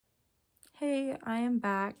Hey, I am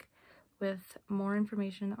back with more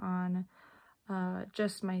information on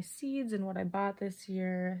just my seeds and what I bought this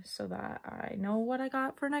year so that I know what I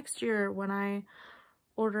got for next year when I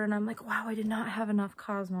order and I'm like, wow, I did not have enough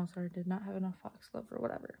cosmos, or I did not have enough foxglove, or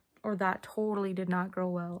whatever, or that totally did not grow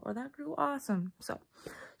well, or that grew awesome.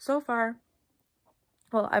 So far,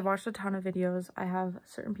 well, I've watched a ton of videos. I have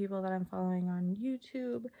certain people that I'm following on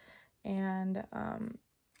YouTube and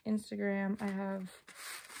Instagram. I have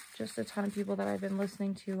just a ton of people that I've been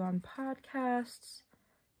listening to on podcasts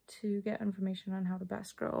to get information on how to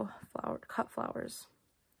best grow cut flowers.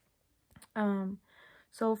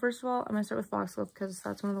 So first of all, I'm gonna start with foxglove because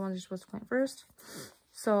that's one of the ones you're supposed to plant first.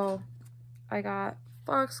 So I got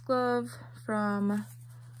foxglove from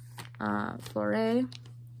Floret.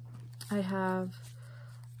 I have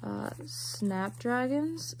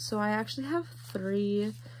snapdragons. So I actually have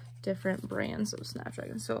 3 different brands of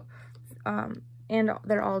snapdragons. So and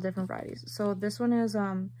they're all different varieties. So this one is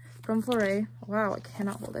from Floret. Wow, I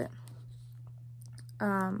cannot hold it.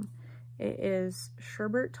 It is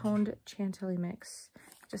sherbet toned chantilly mix.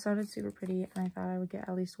 It just sounded super pretty, and I thought I would get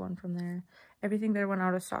at least one from there. Everything there went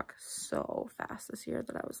out of stock so fast this year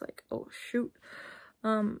that I was like, oh shoot.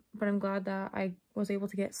 But I'm glad that I was able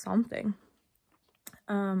to get something.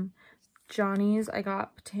 Johnny's, I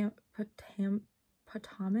got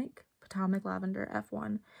Potomac Lavender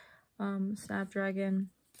F1, Snapdragon,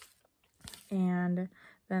 and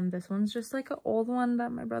then this one's just like an old one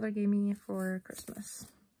that my brother gave me for Christmas,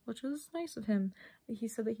 which was nice of him. He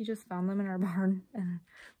said that he just found them in our barn and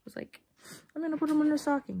was like, I'm gonna put them in your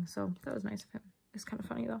stocking, so that was nice of him. It's kind of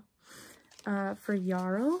funny though. For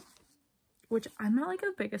yarrow, which I'm not like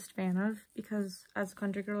a biggest fan of because as a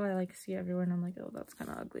country girl I like see everyone and I'm like, oh, that's kind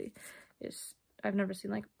of ugly. I've never seen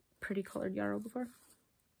like pretty colored yarrow before.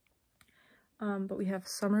 But we have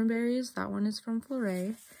summer berries. That one is from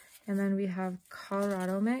Floret. And then we have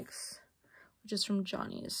Colorado mix, which is from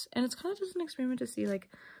Johnny's. And it's kind of just an experiment to see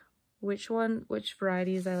like which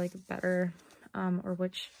varieties I like better, or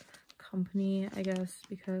which company, I guess,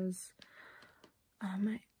 because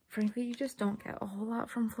frankly, you just don't get a whole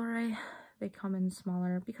lot from Floret. They come in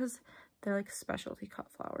smaller because they're like specialty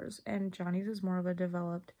cut flowers, and Johnny's is more of a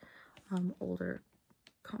developed, older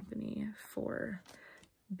company for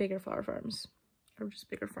bigger flower farms, or just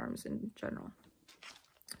bigger farms in general.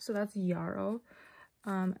 So that's yarrow.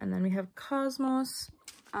 And then we have cosmos.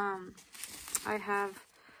 I have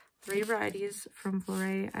 3 varieties from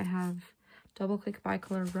Floret. I have double click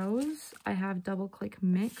bicolor rose, I have double click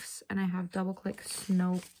mix, and I have double click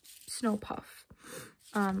snow puff.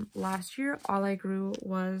 Last year all I grew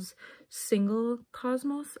was single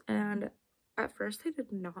cosmos, and at first they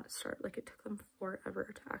did not start, like it took them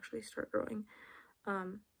forever to actually start growing,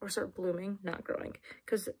 or start blooming, not growing,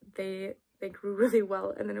 because they grew really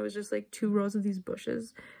well, and then it was just like 2 rows of these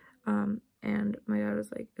bushes. And my dad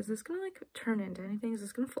was like, is this gonna like turn into anything? Is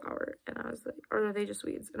this gonna flower? And I was like, or are they just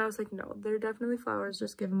weeds? And I was like, no, they're definitely flowers,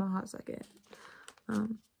 just give them a hot second.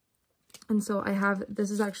 And so this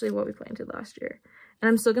is actually what we planted last year, and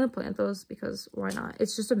I'm still gonna plant those because why not?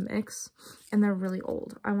 It's just a mix, and they're really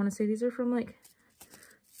old. I want to say these are from like,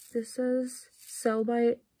 this says sell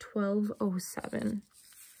by 1207.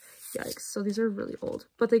 Yikes. So these are really old,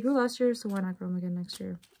 but they grew last year, so why not grow them again next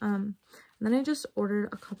year? And then I just ordered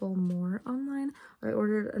a couple more online. I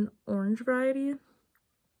ordered an orange variety,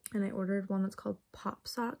 and I ordered one that's called Pop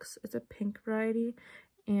Socks. It's a pink variety,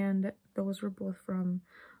 and those were both from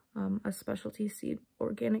a specialty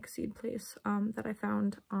organic seed place that I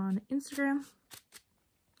found on Instagram.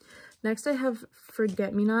 Next, I have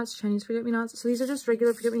forget-me-nots, Chinese forget-me-nots. So these are just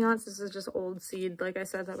regular forget-me-nots. This is just old seed, like I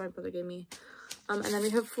said, that my brother gave me. And then we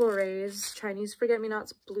have Floret's Chinese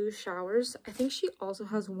forget-me-nots Blue Showers. I think she also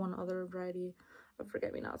has one other variety of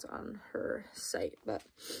forget-me-nots on her site, but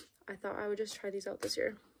I thought I would just try these out this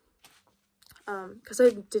year. Because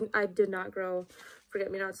I did not grow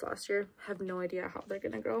forget-me-nots last year. Have no idea how they're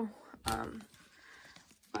gonna grow.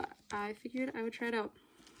 But I figured I would try it out.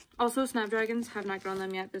 Also, snapdragons, have not grown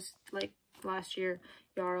them yet. This, like, last year,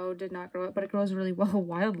 yarrow did not grow it, but it grows really well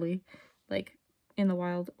wildly, like, in the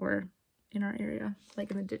wild or in our area, like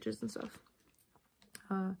in the ditches and stuff.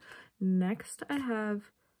 Next, I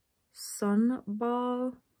have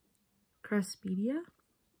Sunball Craspedia.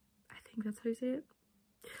 I think that's how you say it.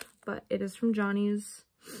 But it is from Johnny's.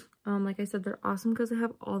 Like I said, they're awesome because they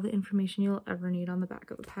have all the information you'll ever need on the back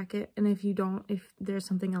of the packet. And if there's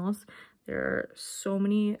something else, there are so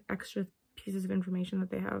many extra pieces of information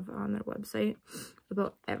that they have on their website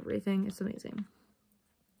about everything. It's amazing.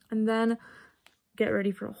 And then get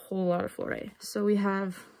ready for a whole lot of Floret. So we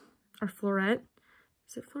have our Floret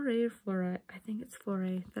Is it Floret or Floret? I think it's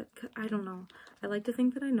Floret. That, I don't know. I like to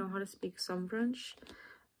think that I know how to speak some French.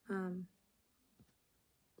 And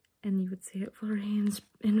you would say it Floret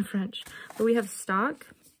in French. But we have stock.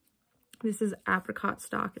 This is apricot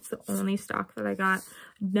stock. It's the only stock that I got.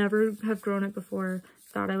 Never have grown it before.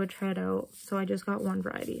 Thought I would try it out. So I just got one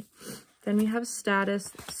variety. Then we have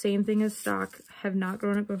status. Same thing as stock. Have not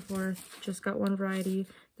grown it before. Just got one variety.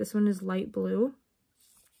 This one is light blue.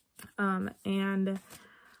 Thought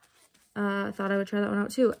I would try that one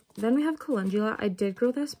out too. Then we have calendula. I did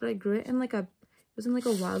grow this, but I grew it in like it was in like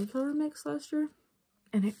a wildflower mix last year.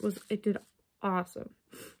 And it did awesome.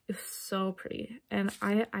 It was so pretty. And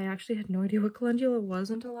I actually had no idea what calendula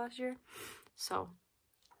was until last year. So,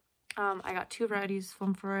 I got two varieties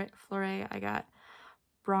from Floret. I got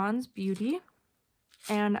Bronze Beauty,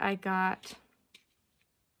 and I got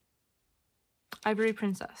Ivory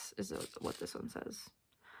Princess is what this one says.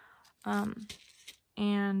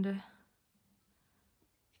 And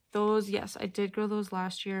those, yes, I did grow those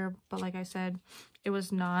last year, but like I said, it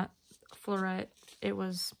was not Floret. It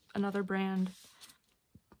was another brand,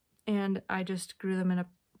 and I just grew them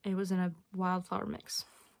it was in a wildflower mix.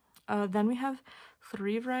 Then we have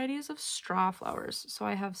 3 varieties of straw flowers. So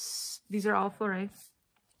I have, these are all Floret.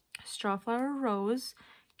 Strawflower Rose,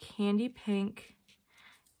 Candy Pink,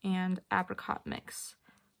 and Apricot Mix.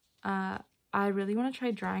 I really want to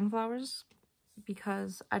try drying flowers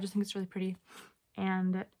because I just think it's really pretty.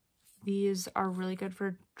 And these are really good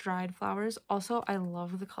for dried flowers. Also, I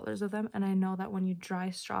love the colors of them, and I know that when you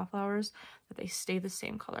dry straw flowers that they stay the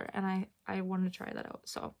same color, and I wanted to try that out.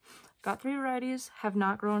 So got 3 varieties. Have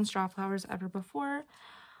not grown straw flowers ever before.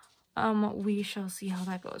 We shall see how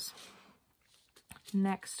that goes.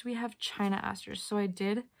 Next we have China Asters. So I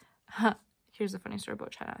did here's a funny story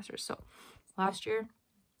about China Asters. So last year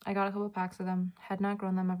I got a couple packs of them, had not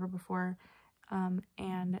grown them ever before,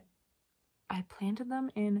 and I planted them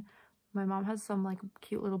in, my mom has some like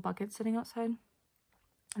cute little buckets sitting outside,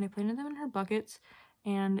 and I planted them in her buckets,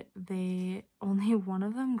 and only one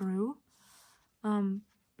of them grew,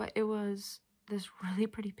 but it was this really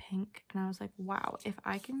pretty pink, and I was like, wow, if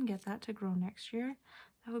I can get that to grow next year,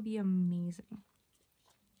 that would be amazing.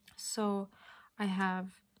 So I have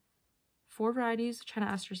 4 varieties of China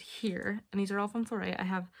Asters here, and these are all from Floret. I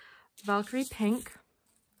have Valkyrie Pink,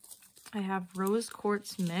 I have Rose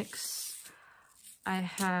Quartz Mix, I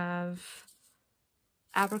have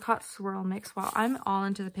Apricot Swirl Mix. Wow, I'm all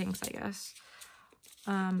into the pinks, I guess.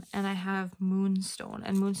 And I have Moonstone,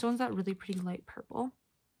 and Moonstone's that really pretty light purple.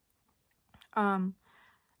 And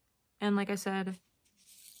like I said,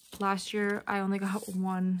 last year I only got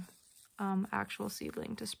one actual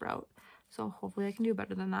seedling to sprout, so hopefully I can do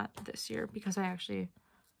better than that this year, because I actually,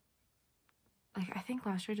 like, I think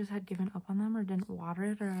last year I just had given up on them or didn't water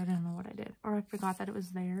it, or I don't know what I did, or I forgot that it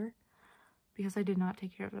was there because I did not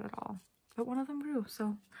take care of it at all. But one of them grew,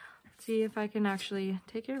 so let's see if I can actually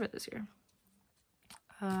take care of it this year.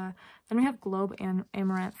 Then we have Globe and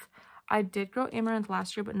Amaranth. I did grow Amaranth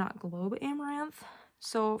last year, but not Globe Amaranth.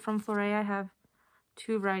 So from Floret I have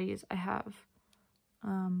 2 varieties. I have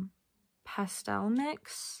Pastel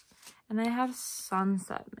Mix, and I have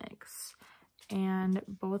Sunset Mix, and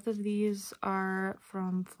both of these are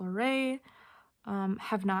from Floret.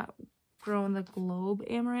 Have not grown the Globe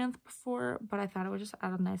Amaranth before, but I thought it would just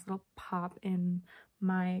add a nice little pop in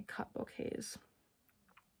my cut bouquets.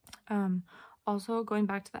 Also, going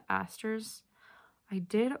back to the asters, I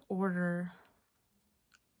did order,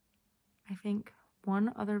 I think,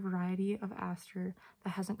 one other variety of aster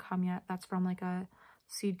that hasn't come yet. That's from like a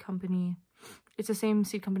seed company. It's the same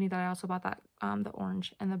seed company that I also bought that the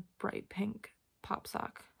orange and the bright pink Pop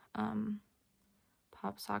Socks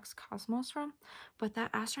Cosmos from. But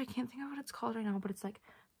that aster, I can't think of what it's called right now, but it's like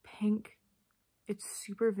pink. It's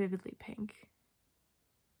super vividly pink,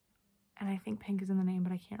 and I think pink is in the name,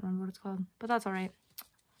 but I can't remember what it's called. But that's all right.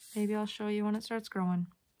 Maybe I'll show you when it starts growing.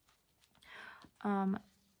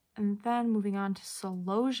 And then moving on to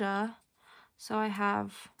Celosia. So I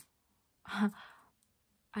have, I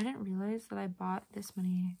didn't realize that I bought this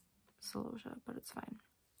many Celosia, but it's fine.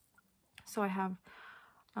 So I have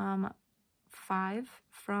 5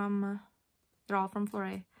 from, they're all from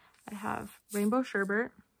Floret. I have Rainbow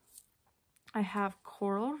Sherbet. I have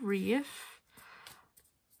Coral Reef,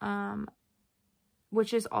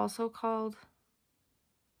 which is also called,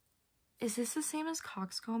 is this the same as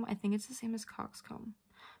Coxcomb? I think it's the same as Coxcomb,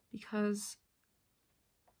 because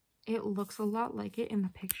it looks a lot like it in the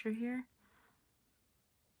picture here.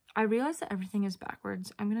 I realize that everything is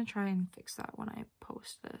backwards. I'm going to try and fix that when I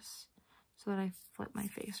post this, so that I flip my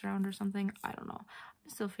face around or something. I don't know. I'm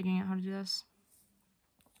still figuring out how to do this.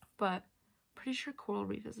 But pretty sure coral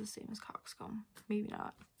reef is the same as coxcomb. Maybe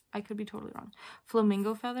not. I could be totally wrong.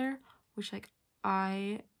 Flamingo feather, which like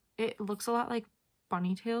it looks a lot like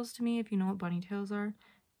bunny tails to me, if you know what bunny tails are.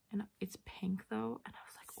 And it's pink though, and I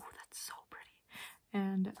was like, oh, that's so pretty.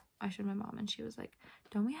 And I showed my mom, and she was like,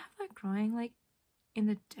 don't we have that growing like in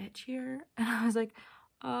the ditch here? And I was like,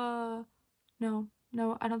 no,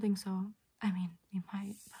 I don't think so. I mean, we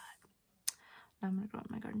might, but now I'm gonna grow it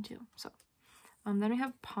in my garden too. So then we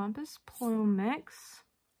have Pampas Plume Mix,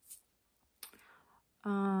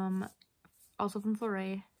 also from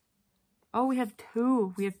Floret. Oh, we have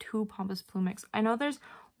two Pampas Plume Mix. I know there's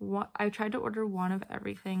one. I tried to order one of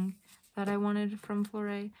everything that I wanted from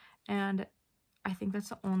Floret, and I think that's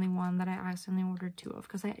the only one that I accidentally ordered two of,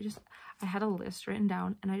 because I had a list written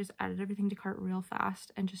down, and I just added everything to cart real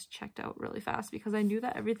fast and just checked out really fast, because I knew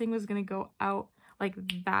that everything was gonna go out like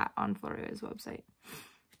that on Floret's website.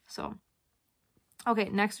 So okay,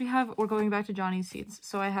 next we're going back to Johnny's seeds.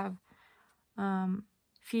 So I have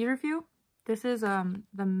Feverfew. This is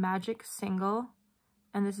the Magic Single,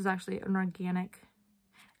 and this is actually an organic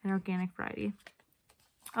variety.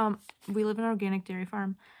 We live in an organic dairy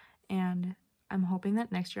farm, and I'm hoping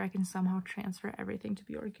that next year I can somehow transfer everything to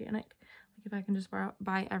be organic. Like if I can just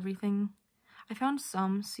buy everything. I found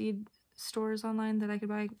some seed stores online that I could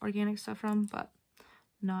buy organic stuff from, but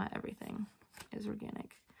not everything is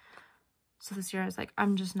organic. So this year I was like,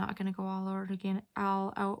 I'm just not gonna go all out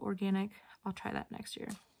organic. I'll try that next year.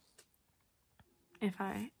 If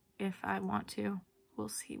I want to. We'll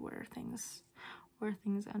see where things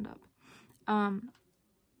end up.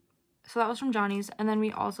 So that was from Johnny's, and then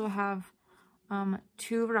we also have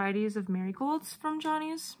two varieties of marigolds from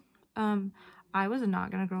Johnny's. I was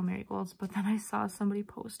not gonna grow marigolds, but then I saw somebody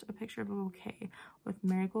post a picture of a bouquet with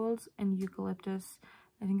marigolds and eucalyptus.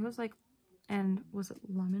 I think it was like, and was it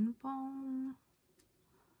lemon balm?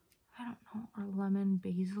 I don't know, or lemon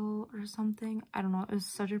basil or something. I don't know. It was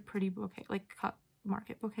such a pretty bouquet, like cut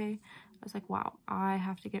market bouquet. I was like, wow, I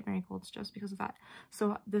have to get marigolds just because of that.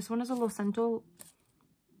 So this one is a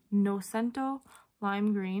Nocento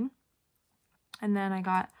lime green, and then I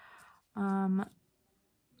got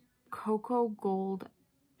Cocoa Gold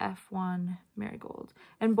F1 marigold,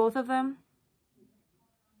 and both of them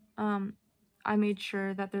I made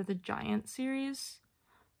sure that they're the giant series.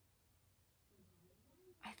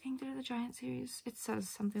 I think they're the giant series. It says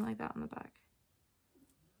something like that on the back.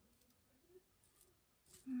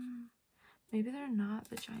 Maybe they're not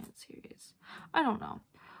the giant series. I don't know.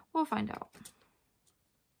 We'll find out.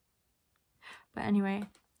 But anyway,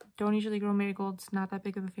 don't usually grow marigolds. Not that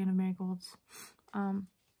big of a fan of marigolds.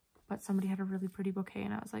 But somebody had a really pretty bouquet,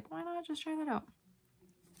 and I was like, why not just try that out?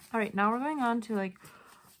 All right, now we're going on to like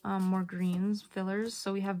more greens, fillers.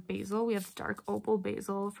 So we have basil. We have dark opal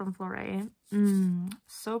basil from Floret.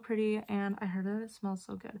 So pretty, and I heard that it smells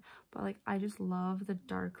so good. But like, I just love the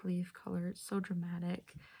dark leaf color. It's so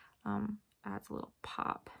dramatic. Adds a little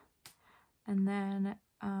pop. And then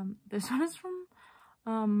this one is from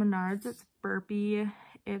Menards. It's Burpee.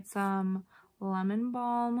 It's lemon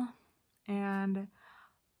balm, and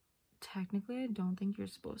technically I don't think you're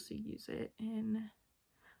supposed to use it in,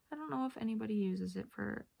 I don't know if anybody uses it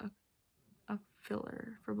for a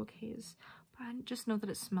filler for bouquets, but I just know that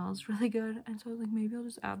it smells really good, and so I was like, maybe I'll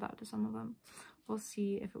just add that to some of them. We'll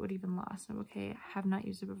see if it would even last in a bouquet. I have not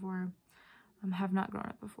used it before. Have not grown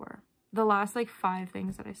it before. The last like 5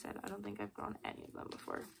 things that I said, I don't think I've grown any of them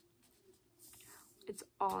before. It's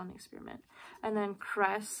all an experiment. And then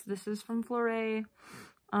cress, this is from Floret.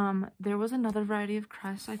 There was another variety of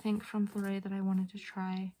cress, I think, from Floret that I wanted to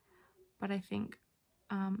try, but I think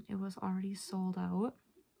it was already sold out.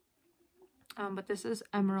 But this is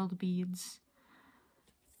emerald beads,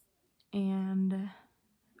 and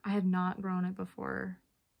I had not grown it before,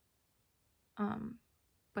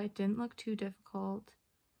 but it didn't look too difficult,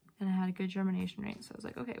 and it had a good germination rate, so I was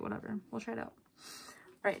like, okay, whatever, we'll try it out.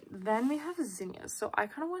 All right, then we have zinnias. So I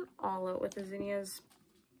kind of went all out with the zinnias.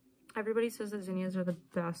 Everybody says that zinnias are the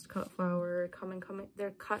best cut flower,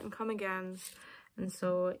 they're cut and come agains, and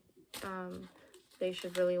so they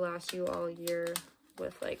should really last you all year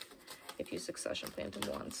with, like, if you succession plant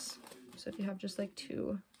them once. So if you have just like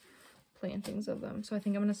 2 plantings of them. So I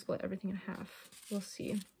think I'm gonna split everything in half. We'll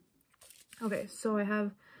see. Okay, so I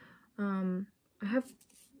have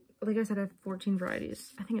like I said, I have 14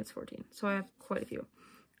 varieties. I think it's 14, so I have quite a few.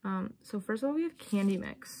 So first of all, we have Candy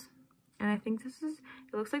Mix, and I think this is,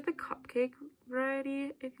 it looks like the cupcake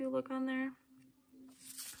variety if you look on there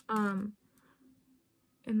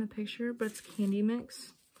in the picture, but it's Candy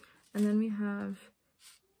Mix. And then we have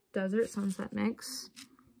Desert Sunset Mix,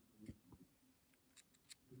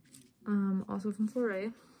 also from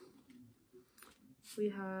Floret. We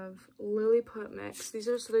have Lilliput mix. These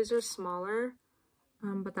are smaller,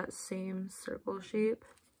 but that same circle shape.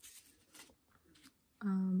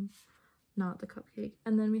 Not the cupcake.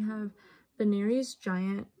 And then we have Benari's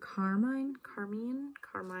Giant Carmine,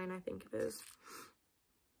 I think it is.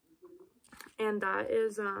 And that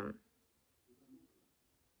is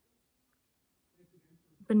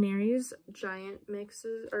Benari's Giant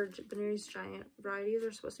mixes, or Benari's Giant varieties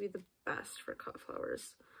are supposed to be the best for cut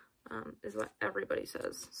flowers, is what everybody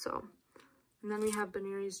says. So, and then we have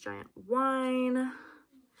Benari's Giant Wine,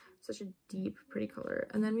 such a deep, pretty color.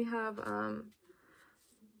 And then we have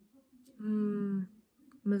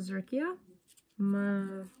Mazurkia,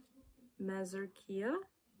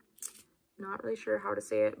 not really sure how to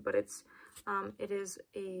say it, but it's it is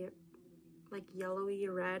a like yellowy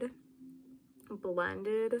red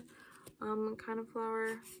blended kind of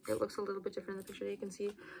flower. It looks a little bit different in the picture that you can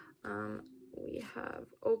see. We have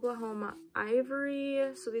Oklahoma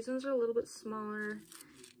Ivory, so these ones are a little bit smaller,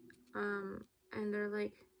 and they're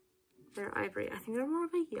ivory. I think they're more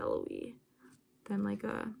of a yellowy than like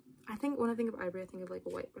a, I think when I think of ivory I think of like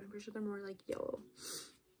white, but I'm pretty sure they're more like yellow.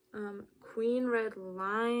 Queen Red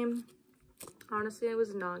Lime. Honestly, I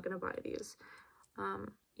was not gonna buy these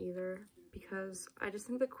either, because I just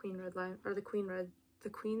think the Queen Red Lime, or the Queen Red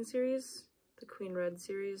series,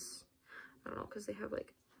 I don't know, because they have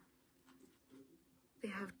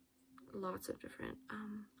lots of different I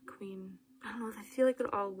don't know, I feel like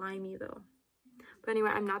they're all limey though. But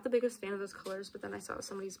anyway, I'm not the biggest fan of those colors, but then I saw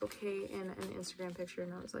somebody's bouquet in an Instagram picture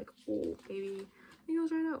and I was like, oh, maybe I'll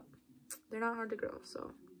try it out. They're not hard to grow,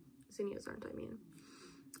 so zinnias aren't, I mean.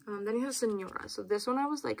 Then you have Senora. So this one I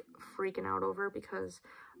was like freaking out over because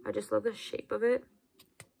I just love the shape of it.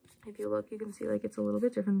 If you look, you can see like it's a little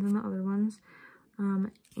bit different than the other ones.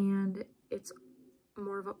 And it's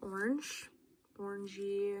more of an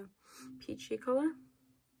orangey, peachy color.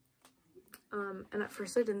 And at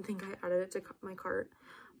first I didn't think I added it to my cart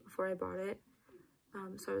before I bought it.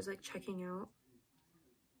 So I was like checking out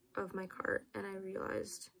of my cart and I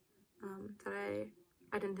realized that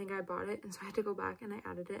I didn't think I bought it, and so I had to go back and I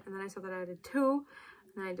added it, and then I saw that I added two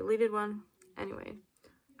and I deleted one. Anyway,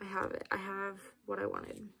 I have it. I have what I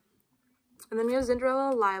wanted. And then we have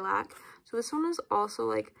Cinderella Lilac. So this one is also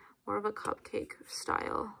like more of a cupcake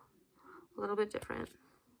style, a little bit different.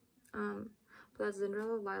 But that's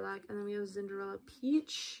Cinderella Lilac. And then we have Cinderella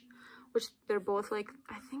Peach, which they're both like,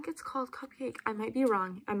 I think it's called cupcake. I might be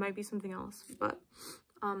wrong. I might be something else, but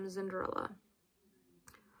Cinderella.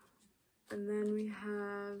 And then we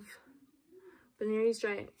have Benari's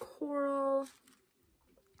Giant Coral.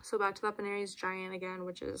 So back to that Benari's Giant again,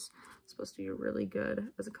 which is supposed to be really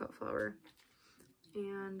good as a cut flower.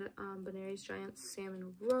 And Benari's Giant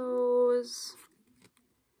Salmon Rose.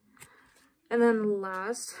 And then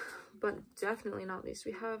last, but definitely not least,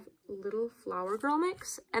 we have Little Flower Girl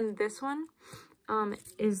Mix. And this one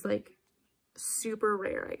is like super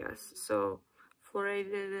rare, I guess. So Floret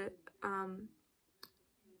did it.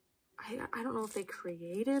 I don't know if they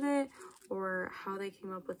created it or how they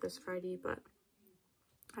came up with this variety, but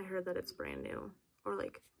I heard that it's brand new, or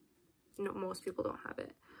like, no, most people don't have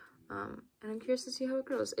it. And I'm curious to see how it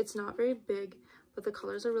grows. It's not very big, but the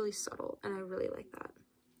colors are really subtle, and I really like that.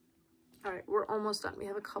 All right, we're almost done. We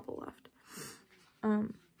have a couple left.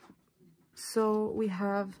 So we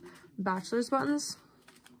have bachelor's buttons.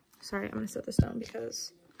 Sorry, I'm gonna set this down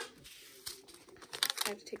because I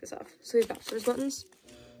have to take this off. So we have bachelor's buttons.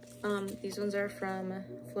 These ones are from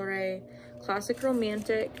Floret, Classic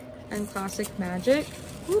Romantic and Classic Magic.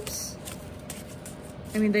 Oops.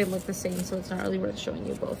 I mean, they look the same, so it's not really worth showing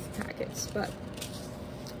you both packets, but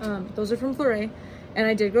those are from Floret. And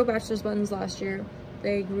I did grow bachelor's buttons last year.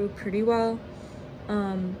 They grew pretty well.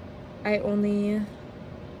 I didn't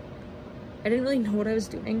really know what I was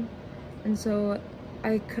doing, and so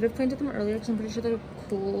I could have planted them earlier because I'm pretty sure they're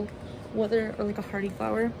cool weather or like a hardy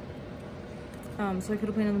flower. So I could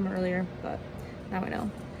have planted them earlier, but now I know.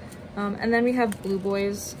 And then we have Blue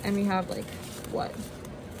Boys, and we have like, what,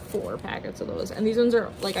 4 packets of those. And these ones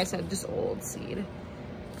are, like I said, just old seed.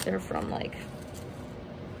 They're from like,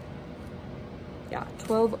 yeah,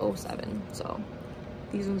 1207. So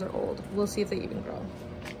these ones are old. We'll see if they even grow.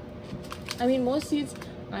 I mean, most seeds,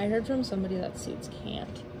 I heard from somebody that seeds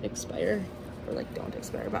can't expire, or like don't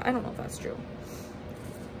expire, but I don't know if that's true.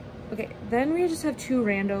 Okay, then we just have 2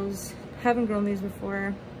 randos. Haven't grown these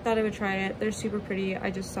before. Thought I would try it. They're super pretty.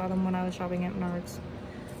 I just saw them when I was shopping at Menards.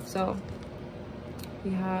 So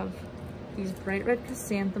we have these bright red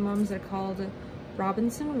chrysanthemums. They're called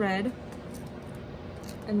Robinson Red.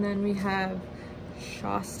 And then we have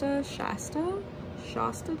Shasta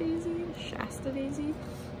Daisy.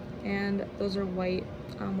 and those are white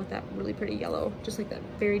with that really pretty yellow, just like that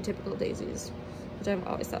very typical daisies, which I've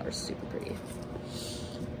always thought are super pretty.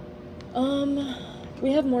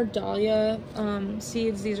 We have more dahlia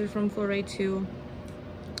seeds. These are from Floret too.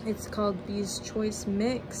 It's called Bee's Choice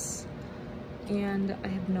Mix, and I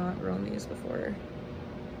have not grown these before.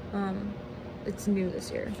 It's new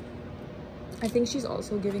this year. I think she's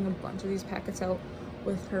also giving a bunch of these packets out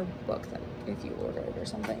with her book that if you order it or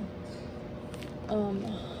something.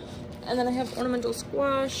 And then I have ornamental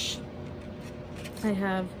squash. I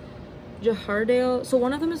have Jahardale. So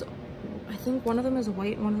one of them is, I think one of them is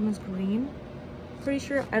white and one of them is green. Pretty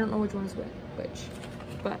sure. I don't know which one is which,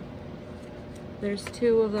 but there's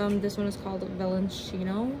two of them. This one is called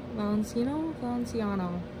Valenciano.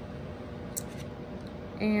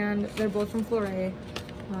 And they're both from Floret.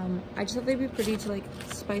 I just thought they'd be pretty to like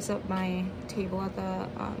spice up my table at the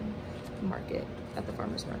market, at the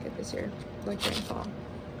farmer's market this year, like during fall.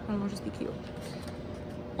 I don't know, just be cute.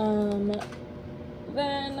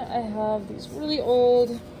 Then I have these really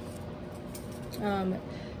old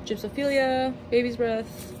Gypsophilia, Baby's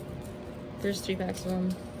Breath. There's 3 packs of them.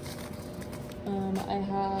 I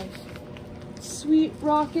have Sweet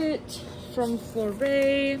Rocket from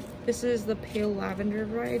Floret. This is the pale lavender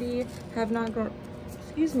variety. Have not grown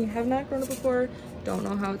it before. Don't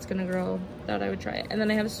know how it's gonna grow. Thought I would try it. And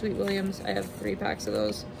then I have Sweet Williams. I have 3 packs of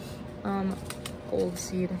those. Gold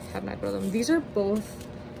seed. Have not grown them. These are both,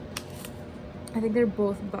 I think they're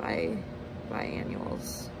both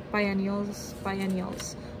biennials.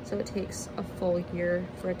 So it takes a full year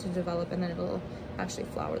for it to develop, and then it'll actually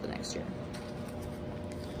flower the next year.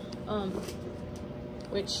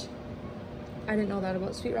 Which I didn't know that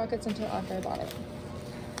about Sweet Rockets until after I bought it.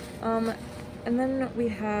 And then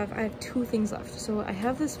I have 2 things left. So I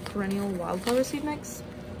have this perennial wildflower seed mix,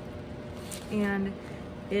 and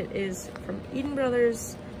it is from Eden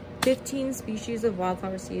Brothers, 15 species of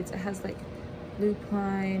wildflower seeds. It has like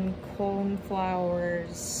lupine,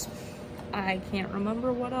 coneflowers, I can't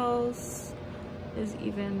remember what else is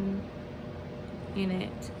even in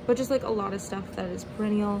it, but just like a lot of stuff that is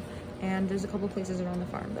perennial. And there's a couple places around the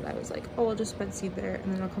farm that I was like, oh, I'll just spread seed there and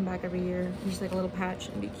then it'll come back every year and just like a little patch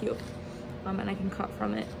and be cute. And I can cut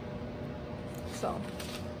from it. So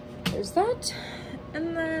there's that.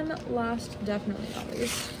 And then last, definitely not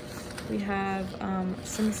least, we have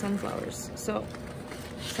some sunflowers. So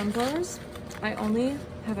sunflowers, I only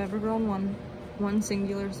have ever grown one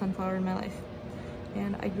singular sunflower in my life.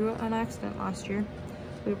 And I grew it on accident last year.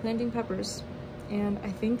 We were planting peppers, and I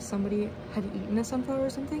think somebody had eaten a sunflower or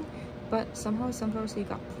something, but somehow a sunflower seed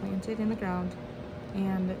got planted in the ground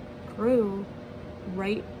and grew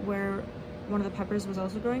right where one of the peppers was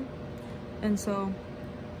also growing. And so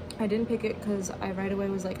I didn't pick it because I right away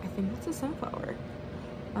was like, I think that's a sunflower,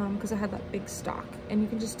 because it had that big stalk, and you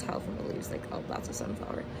can just tell from the leaves like, oh, that's a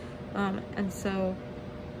sunflower. And so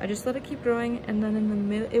I just let it keep growing, and then in the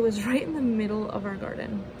middle, it was right in the middle of our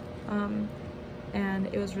garden, and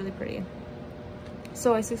it was really pretty.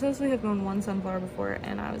 So I successfully had grown one sunflower before,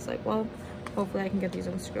 and I was like, well, hopefully I can get these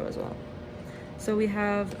ones to grow as well. So we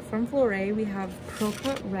have, from Floret, we have Pro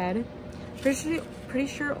Cut Red. Pretty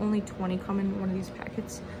sure only 20 come in one of these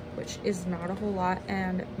packets, which is not a whole lot,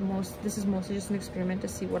 and this is mostly just an experiment to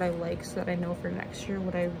see what I like, so that I know for next year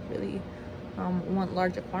what I really want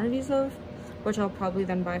larger quantities of, which I'll probably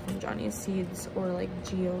then buy from Johnny's Seeds or like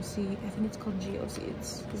Geo Seed. I think it's called Geo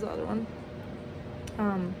Seeds is the other one.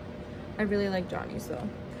 I really like Johnny's though.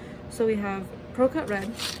 So we have Pro Cut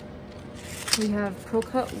Red, we have Pro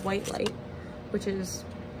Cut White Light, which is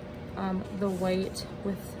the white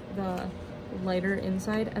with the lighter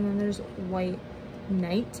inside, and then there's White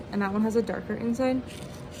Night, and that one has a darker inside,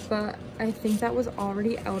 but I think that was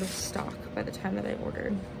already out of stock by the time that I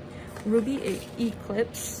ordered. Ruby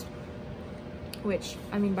Eclipse, which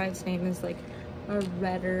I mean by its name is like a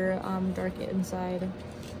redder dark inside,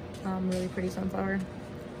 really pretty sunflower.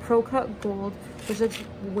 Pro Cut Gold, which looks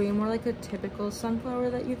way more like a typical sunflower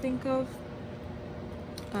that you think of,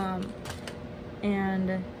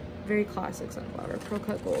 and very classic sunflower, Pro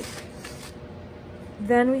Cut Gold.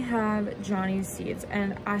 Then we have Johnny's Seeds,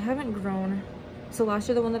 and I haven't grown, so last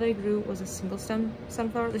year the one that I grew was a single stem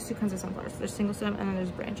sunflower. There's 2 kinds of sunflowers. There's single stem and then there's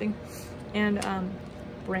branching. And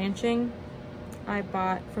branching, I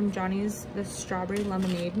bought from Johnny's the strawberry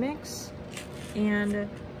lemonade mix, and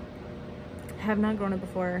have not grown it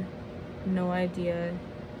before. No idea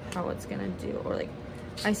how it's gonna do, or like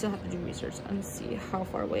I still have to do research and see how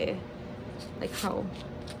far away, like how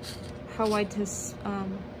wide to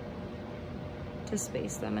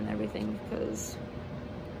space them and everything, because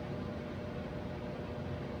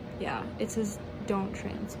yeah, it says don't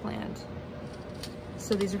transplant,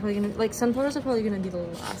 So these are probably gonna, like, sunflowers are probably gonna be the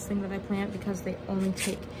last thing that I plant because they only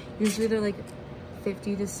take, usually they're like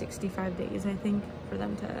 50 to 65 days, I think, for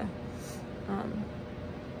them to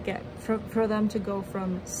for them to go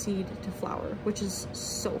from seed to flower, which is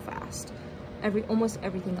so fast. Almost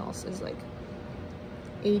everything else is like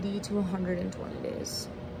 80 to 120 days.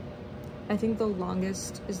 I think the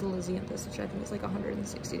longest is the Lysianthus, which I think is like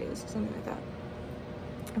 160 days, something like that.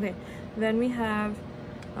 Okay, then we have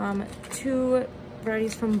 2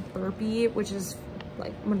 varieties from Burpee, which is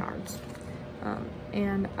like Menards.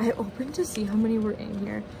 And I opened to see how many were in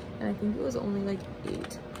here, and I think it was only like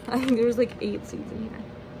 8. I think there was like 8 seeds in here.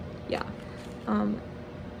 Yeah.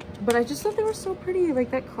 But I just thought they were so pretty.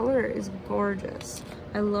 Like, that color is gorgeous.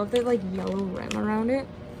 I love that like yellow rim around it.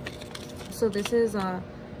 So this is a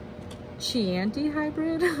Chianti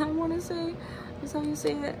hybrid, I want to say is how you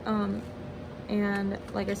say it. And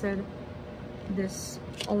like I said, this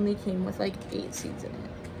only came with like 8 seeds in it,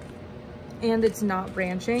 and it's not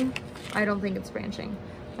branching. I don't think it's branching.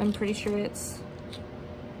 I'm pretty sure it's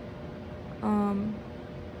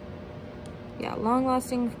yeah,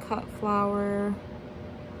 long-lasting cut flower,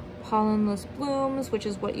 pollenless blooms, which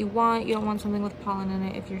is what you want. You don't want something with pollen in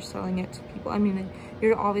it if you're selling it to people. I mean,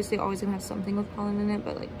 you're obviously always gonna have something with pollen in it,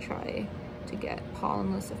 but like try to get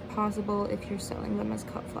pollenless if possible if you're selling them as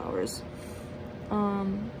cut flowers.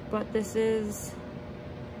 But this is,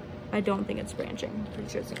 I don't think it's branching. Pretty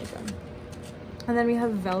sure it's anything. And then we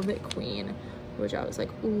have Velvet Queen, which I was like,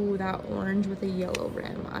 ooh, that orange with a yellow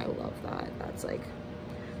rim. I love that. That's like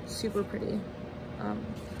super pretty.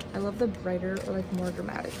 I love the brighter or like more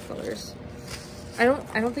dramatic colors. I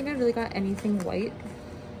don't think I really got anything white,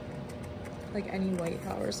 like any white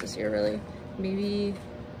flowers this year, really. Maybe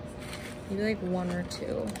like 1 or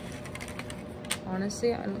 2.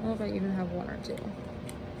 Honestly, I don't know if I even have 1 or 2.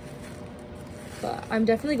 But I'm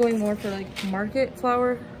definitely going more for like market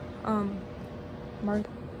flower,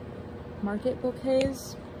 market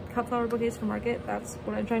bouquets, cut flower bouquets for market. That's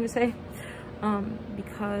what I'm trying to say.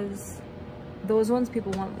 Because those ones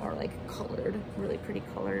people want more like colored, really pretty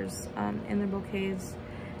colors in their bouquets.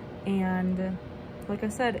 And like I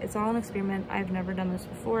said, it's all an experiment. I've never done this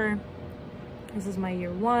before. This is my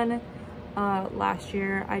year 1. Last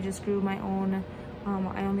year I just grew my own.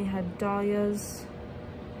 I only had dahlias.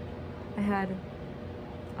 I had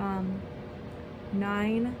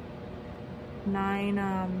 9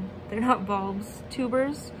 they're not bulbs,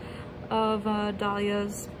 tubers of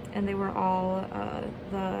dahlias, and they were all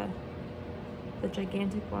the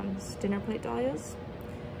gigantic ones, dinner plate dahlias.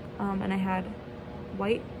 And I had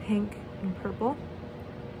white, pink, and purple.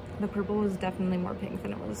 The purple was definitely more pink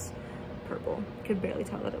than it was purple. Could barely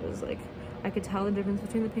tell that it was like, I could tell the difference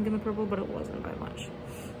between the pink and the purple, but it wasn't by much.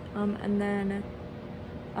 And then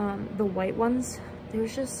the white ones,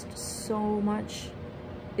 there's just so much,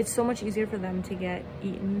 it's so much easier for them to get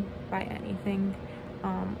eaten by anything,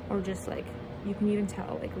 or just like, you can even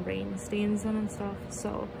tell like rain stains them and stuff.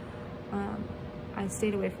 So I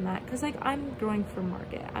stayed away from that because like I'm growing for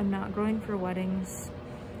market. I'm not growing for weddings.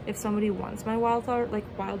 If somebody wants my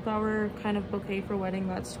wildflower kind of bouquet for wedding,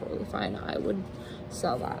 that's totally fine. I would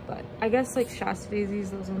sell that. But I guess like Shasta daisies,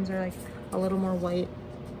 those ones are like a little more white,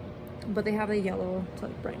 but they have a yellow to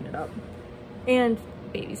like brighten it up. And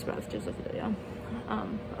baby sprouts, just a video.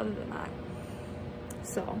 Other than that,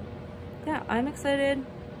 so yeah, I'm excited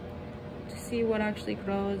to see what actually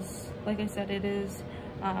grows. Like I said, it is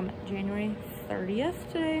January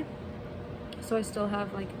 30th today, so I still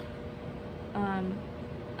have like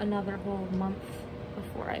another whole month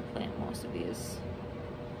before I plant most of these.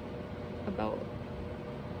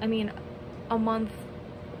 I mean, a month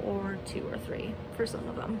or 2 or 3 for some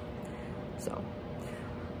of them. So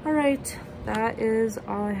all right, that is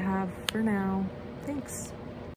all I have for now. Thanks.